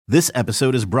This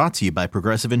episode is brought to you by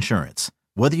Progressive Insurance.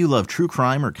 Whether you love true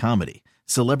crime or comedy,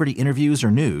 celebrity interviews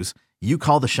or news, you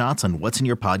call the shots on what's in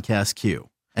your podcast queue.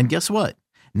 And guess what?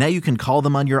 Now you can call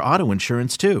them on your auto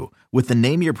insurance too with the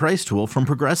Name Your Price tool from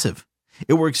Progressive.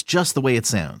 It works just the way it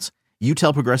sounds. You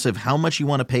tell Progressive how much you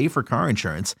want to pay for car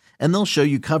insurance, and they'll show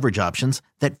you coverage options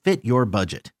that fit your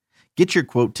budget. Get your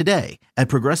quote today at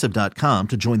Progressive.com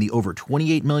to join the over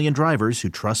 28 million drivers who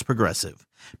trust Progressive.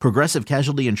 Progressive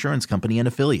Casualty Insurance Company and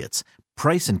Affiliates.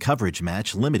 Price and coverage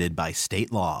match limited by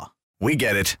state law. We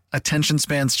get it. Attention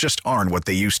spans just aren't what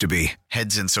they used to be.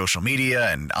 Heads in social media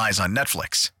and eyes on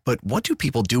Netflix. But what do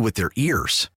people do with their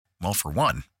ears? Well, for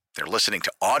one, they're listening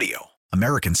to audio.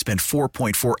 Americans spend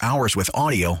 4.4 hours with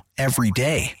audio every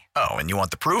day. Oh, and you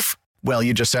want the proof? Well,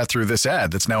 you just sat through this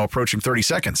ad that's now approaching 30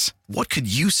 seconds. What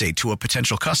could you say to a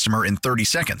potential customer in 30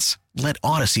 seconds? Let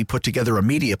Odyssey put together a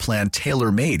media plan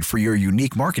tailor-made for your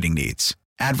unique marketing needs.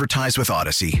 Advertise with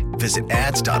Odyssey. Visit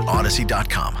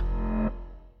ads.odyssey.com.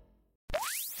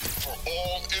 For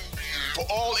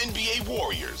all NBA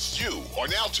warriors, you are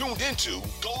now tuned into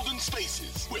Golden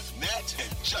Spaces with Nat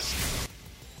and Justin.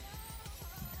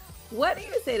 What do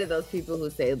you say to those people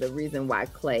who say the reason why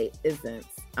Klay isn't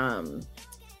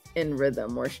in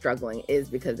rhythm or struggling is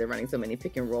because they're running so many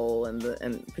pick and rolls and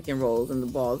the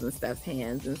balls in Steph's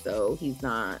hands, and so he's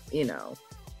not,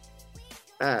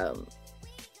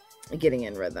 getting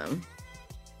in rhythm?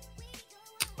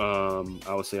 I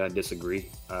would say I disagree.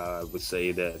 I would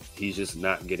say that he's just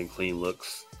not getting clean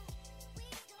looks.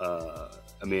 I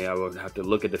would have to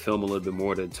look at the film a little bit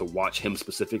more to watch him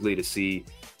specifically to see,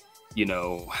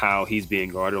 how he's being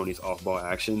guarded on these off-ball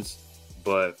actions.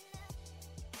 But,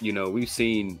 we've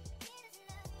seen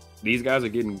these guys are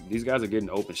getting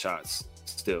open shots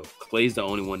still. Klay's the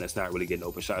only one that's not really getting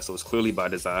open shots. So it's clearly by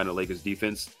design of Lakers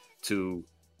defense to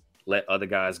let other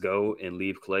guys go and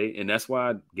leave Klay. And that's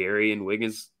why Gary and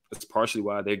Wiggins, that's partially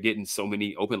why they're getting so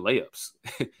many open layups.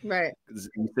 Right. Because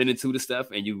you send it to the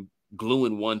Steph and you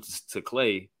gluing one to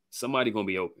Klay, somebody going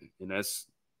to be open. And that's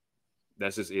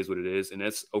just is what it is. And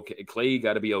that's okay. Klay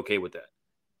got to be okay with that.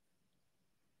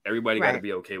 Everybody got to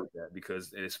be okay with that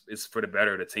because it's for the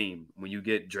better of the team. When you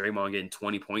get Draymond getting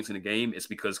 20 points in a game, it's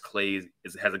because Klay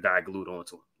has a guy glued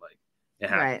onto him. Like,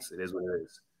 it happens. Right. It is what it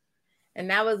is.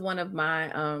 And that was one of my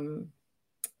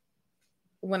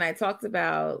when I talked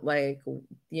about we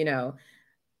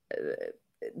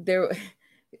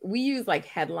use like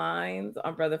headlines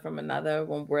on Brother from Another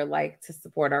when we're like to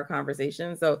support our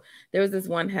conversation. So there was this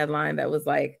one headline that was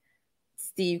like,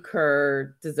 Steve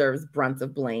Kerr deserves brunt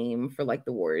of blame for like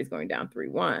the Warriors going down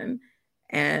 3-1.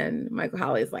 And Michael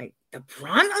Holley is like, the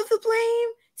brunt of the blame?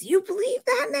 Do you believe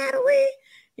that, Natalie?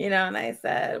 And I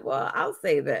said, well, I'll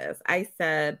say this. I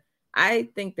said, I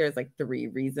think there's like 3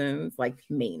 reasons, like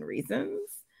main reasons.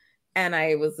 And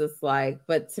I was just like,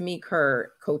 but to me,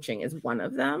 Kerr coaching is one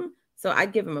of them. So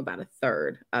I'd give him about a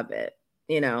third of it,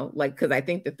 because I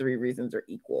think the 3 reasons are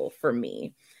equal for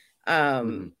me.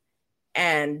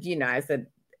 And, I said,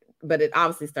 but it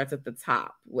obviously starts at the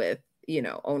top with,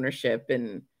 ownership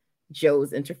and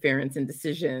Joe's interference in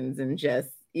decisions and just,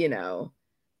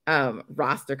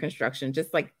 roster construction,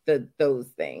 just like those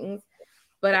things.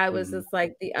 But I was just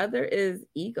like, the other is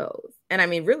egos. And I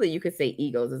mean, really, you could say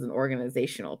egos is an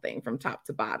organizational thing from top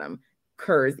to bottom.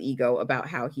 Kerr's ego about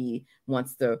how he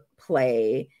wants to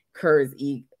play, Kerr's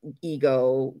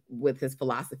ego with his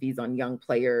philosophies on young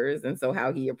players. And so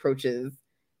how he approaches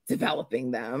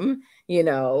developing them,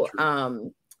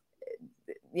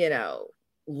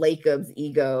 Lacob's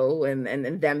ego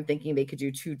and them thinking they could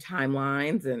do 2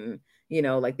 timelines and,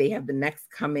 like they have the next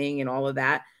coming and all of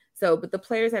that. So, but the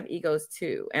players have egos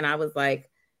too. And I was like,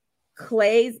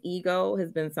 Klay's ego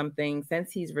has been something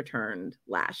since he's returned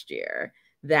last year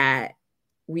that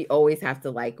we always have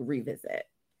to like revisit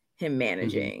him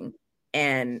managing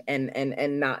and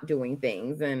not doing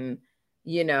things. And,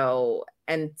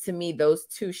 and to me, those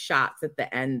 2 shots at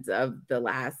the end of the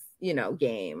last,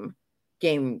 game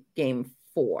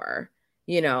 4,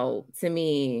 to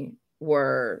me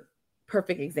were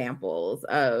perfect examples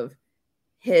of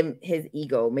his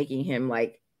ego making him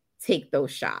like take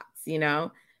those shots,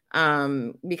 because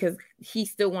he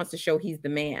still wants to show he's the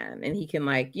man and he can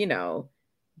like, do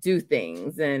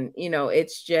things. And,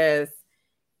 it's just,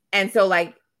 and so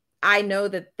like, I know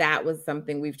that was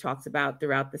something we've talked about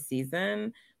throughout the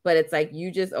season, but it's like, you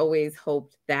just always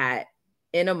hoped that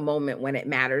in a moment when it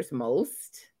matters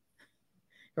most,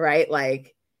 right?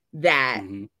 Like that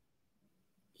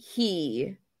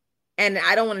he, and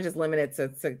I don't want to just limit it to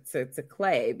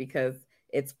Klay because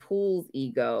it's Poole's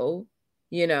ego,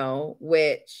 and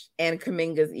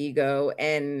Kuminga's ego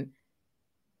and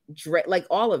like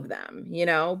all of them, you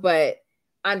know, but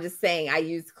I'm just saying I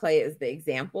use Klay as the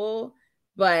example,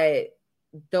 but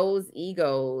those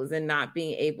egos and not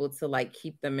being able to like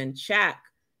keep them in check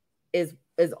is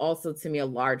also to me a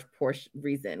large portion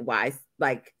reason why,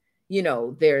 like, you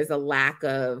know, there's a lack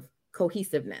of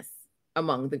cohesiveness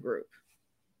among the group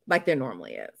like there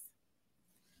normally is.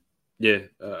 Yeah,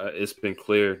 it's been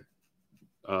clear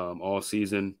all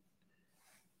season.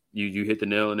 You hit the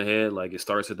nail on the head. Like, it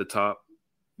starts at the top.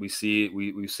 We see it.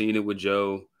 We've seen it with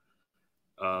Joe.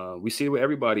 We see it with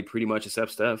everybody pretty much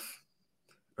except Steph,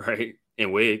 right?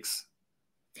 And Wiggs.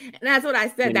 And that's what I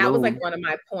said. That was like one of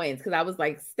my points, because I was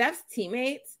like, Steph's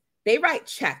teammates, they write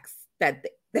checks that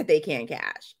they can't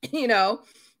cash, you know?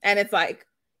 And it's like,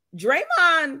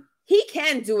 Draymond, he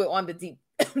can do it on the deep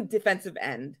defensive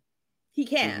end. He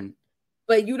can. Mm-hmm.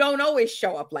 But you don't always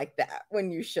show up like that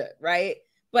when you should, right?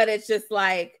 But it's just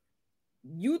like,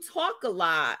 you talk a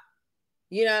lot,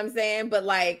 you know what I'm saying? But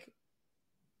like,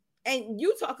 and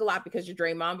you talk a lot because you're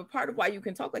Draymond, but part of why you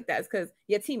can talk like that is because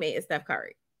your teammate is Steph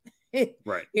Curry.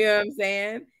 Right. You know what I'm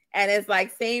saying? And it's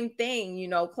like, same thing, you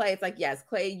know, Klay, it's like, yes,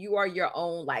 Klay, you are your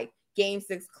own, like, Game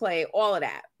 6 Klay, all of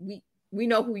that. We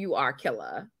know who you are,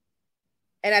 killer.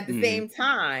 And at the same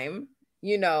time,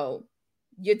 you know,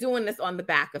 you're doing this on the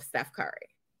back of Steph Curry.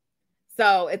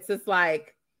 So it's just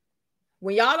like,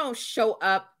 when y'all don't show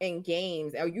up in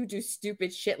games or you do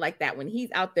stupid shit like that, when he's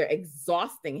out there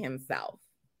exhausting himself,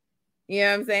 you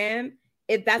know what I'm saying?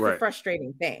 That's a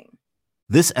frustrating thing.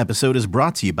 This episode is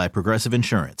brought to you by Progressive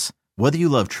Insurance. Whether you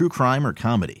love true crime or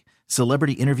comedy,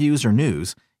 celebrity interviews or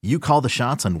news, you call the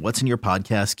shots on what's in your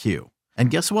podcast queue.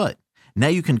 And guess what? Now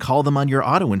you can call them on your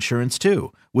auto insurance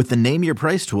too with the Name Your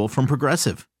Price tool from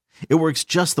Progressive. It works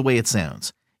just the way it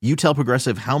sounds. You tell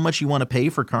Progressive how much you want to pay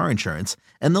for car insurance,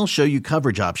 and they'll show you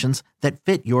coverage options that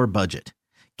fit your budget.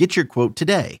 Get your quote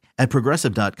today at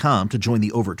Progressive.com to join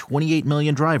the over 28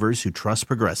 million drivers who trust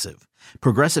Progressive.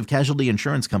 Progressive Casualty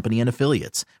Insurance Company and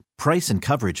Affiliates. Price and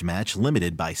coverage match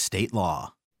limited by state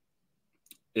law.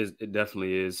 It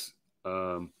definitely is.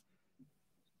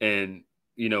 And,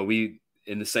 you know, we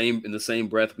in the same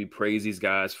breath, we praise these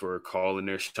guys for calling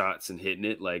their shots and hitting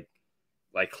it. Like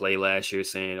Klay last year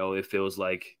saying, oh, it feels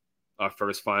like our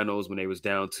first finals when they was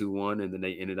down 2-1 and then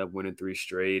they ended up winning 3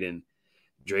 straight. And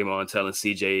Draymond telling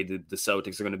CJ the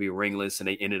Celtics are going to be ringless and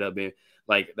they ended up being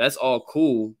like, that's all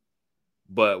cool.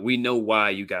 But we know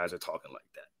why you guys are talking like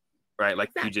that, right?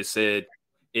 Like you just said,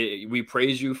 we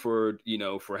praise you for, you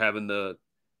know, for having the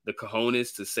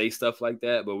cojones to say stuff like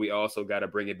that. But we also got to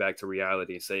bring it back to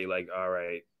reality and say, like, all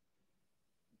right,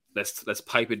 let's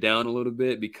pipe it down a little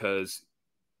bit, because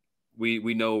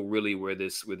we know really where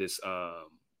this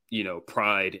you know,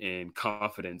 pride and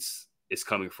confidence is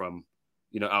coming from,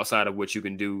 you know, outside of what you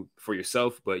can do for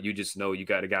yourself. But you just know you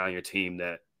got a guy on your team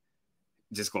that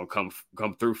just going to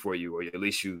come through for you, or at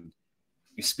least you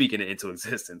speaking it into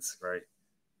existence, right?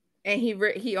 And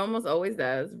he almost always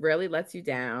does, rarely lets you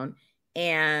down.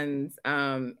 And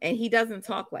he doesn't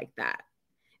talk like that,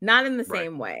 not in the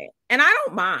same way. And I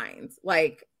don't mind,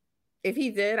 like, if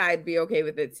he did, I'd be okay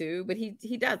with it too, but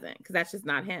he doesn't, because that's just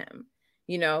not him,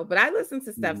 you know. But I listened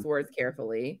to Steph's words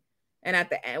carefully, and at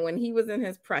the end, when he was in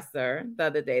his presser the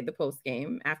other day, the post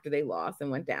game after they lost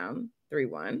and went down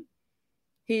 3-1,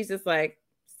 he's just like,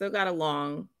 still got a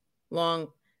long road.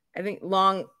 I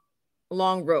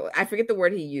forget the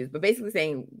word he used, but basically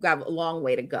saying got a long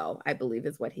way to go, I believe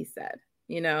is what he said,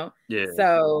 you know? Yeah.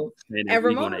 So, and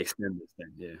Ramona extend this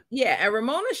thing. Yeah. Yeah. And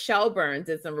Ramona Shelburne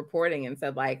did some reporting and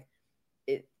said, like,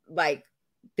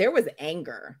 there was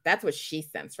anger. That's what she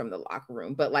sensed from the locker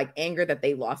room, but like anger that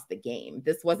they lost the game.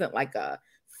 This wasn't like a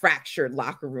fractured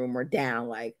locker room or down,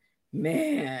 like,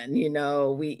 man, you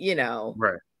know,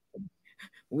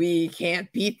 we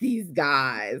can't beat these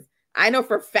guys. I know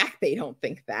for a fact they don't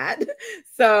think that.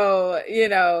 So, you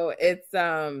know, it's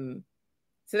so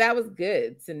that was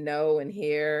good to know and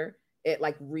hear it,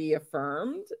 like,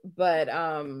 reaffirmed. But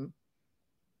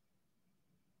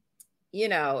you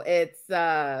know, it's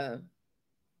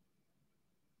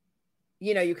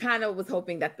you know, you kind of was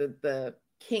hoping that the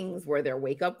Kings were their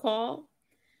wake-up call.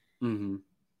 Mm-hmm.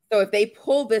 So if they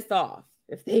pull this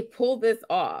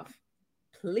off,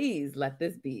 please let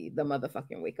this be the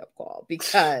motherfucking wake-up call,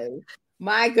 because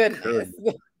my goodness,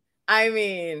 I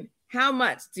mean, how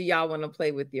much do y'all want to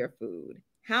play with your food?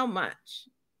 How much?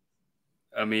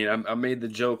 I mean, I made the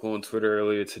joke on Twitter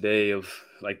earlier today of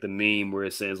like the meme where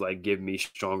it says, like, give me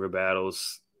stronger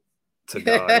battles to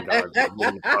God. And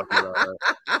God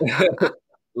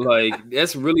like,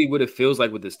 that's really what it feels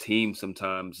like with this team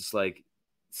sometimes. It's like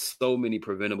so many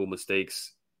preventable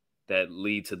mistakes that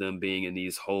lead to them being in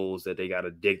these holes that they got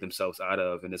to dig themselves out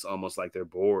of. And it's almost like they're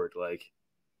bored. Like,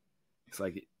 it's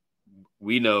like,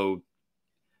 we know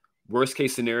worst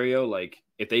case scenario, like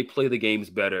if they play the games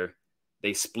better,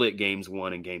 they split games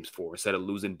 1 and games 4 instead of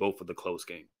losing both of the close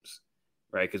games,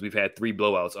 right? Because we've had 3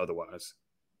 blowouts otherwise.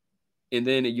 And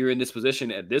then you're in this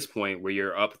position at this point where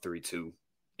you're up 3-2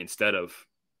 instead of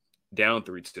down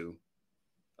 3-2.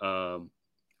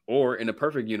 Or in a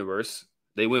perfect universe,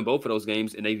 they win both of those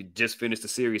games and they just finished the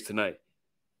series tonight.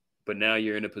 But now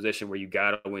you're in a position where you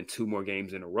got to win 2 more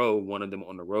games in a row, one of them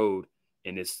on the road,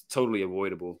 and it's totally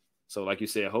avoidable. So like you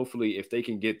said, hopefully if they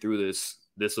can get through this,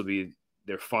 this will be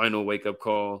their final wake-up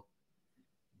call.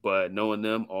 But knowing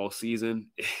them all season,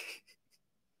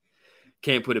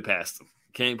 can't put it past them.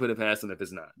 Can't put it past them if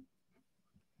it's not.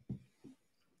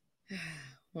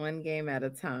 One game at a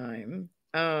time.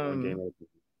 One game at a time.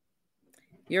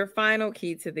 Your final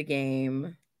key to the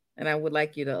game, and I would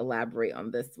like you to elaborate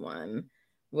on this one,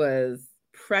 was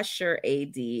pressure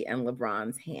AD and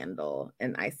LeBron's handle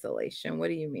in isolation. What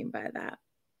do you mean by that?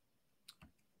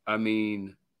 I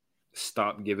mean,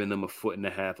 stop giving them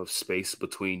 1.5 feet of space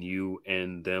between you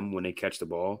and them when they catch the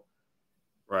ball,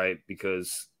 right?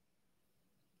 Because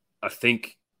I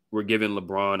think we're giving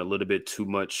LeBron a little bit too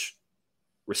much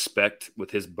respect with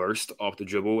his burst off the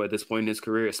dribble at this point in his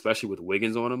career, especially with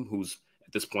Wiggins on him, who's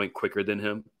at this point quicker than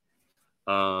him.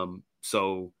 And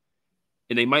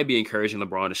they might be encouraging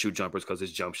LeBron to shoot jumpers because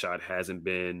his jump shot hasn't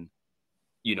been,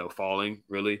 falling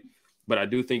really. But I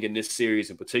do think in this series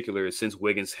in particular, since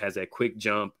Wiggins has that quick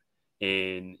jump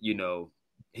and,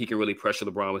 he can really pressure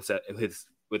LeBron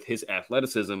with his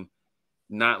athleticism,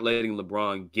 not letting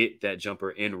LeBron get that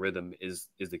jumper in rhythm is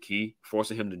the key.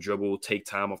 Forcing him to dribble, take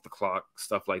time off the clock,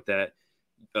 stuff like that,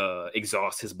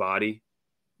 exhaust his body,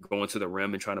 going to the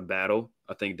rim and trying to battle.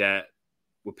 I think that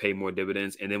would pay more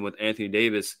dividends. And then with Anthony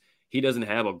Davis, he doesn't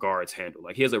have a guard's handle.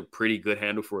 Like, he has a pretty good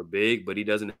handle for a big, but he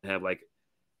doesn't have like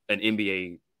an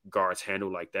NBA guard's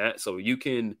handle like that. So you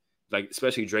can, like,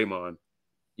 especially Draymond,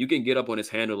 you can get up on his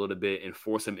handle a little bit and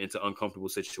force him into uncomfortable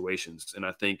situations. And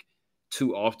I think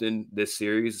too often this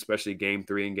series, especially game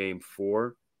 3 and game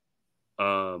 4,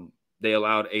 they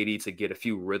allowed AD to get a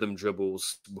few rhythm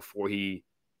dribbles before he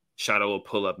shot a little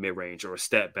pull-up mid-range or a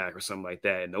step back or something like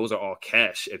that. And those are all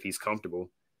cash if he's comfortable.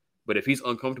 But if he's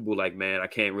uncomfortable, like, man, I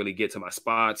can't really get to my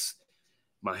spots,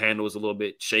 my handle is a little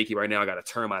bit shaky right now, I got to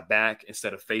turn my back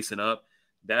instead of facing up,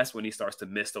 that's when he starts to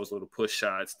miss those little push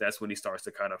shots. That's when he starts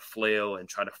to kind of flail and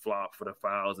try to flop for the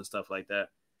fouls and stuff like that.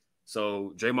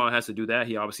 So Draymond has to do that.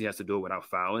 He obviously has to do it without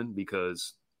fouling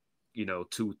because,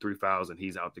 2-3 fouls and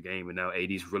he's out the game. And now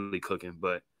AD's really cooking.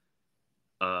 But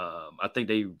I think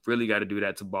they really got to do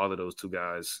that to bother those two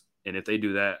guys. And if they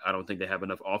do that, I don't think they have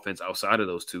enough offense outside of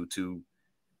those two to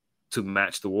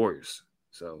match the Warriors.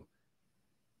 So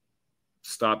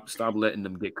stop letting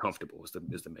them get comfortable is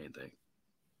the main thing.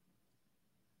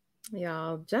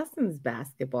 Y'all, Justin's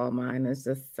basketball mind is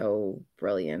just so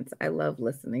brilliant. I love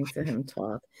listening to him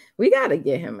talk. We got to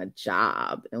get him a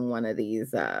job in one of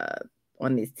these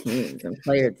on these teams and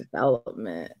player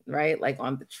development, right? Like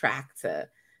on the track to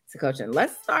coaching.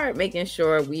 Let's start making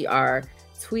sure we are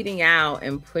tweeting out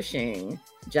and pushing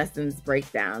Justin's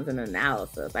breakdowns and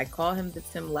analysis. I call him the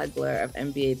Tim Legler of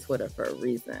NBA Twitter for a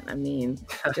reason. I mean,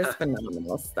 just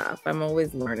phenomenal stuff. I'm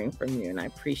always learning from you, and I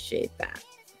appreciate that.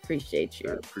 Appreciate you.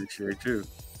 I appreciate you.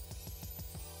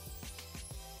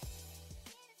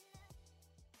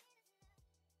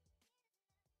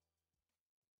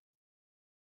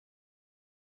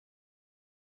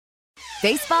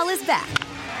 Baseball is back,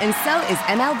 and so is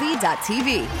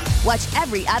MLB.tv. Watch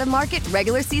every out-of-market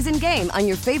regular season game on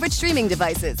your favorite streaming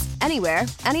devices, anywhere,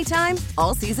 anytime,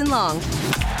 all season long.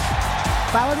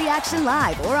 Follow the action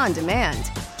live or on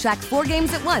demand. Track 4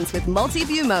 games at once with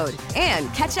multi-view mode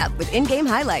and catch up with in-game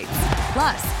highlights.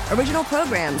 Plus, original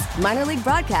programs, minor league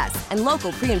broadcasts, and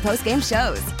local pre- and post-game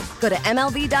shows. Go to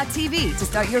MLB.tv to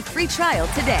start your free trial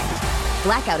today.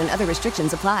 Blackout and other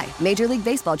restrictions apply. Major League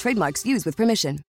Baseball trademarks used with permission.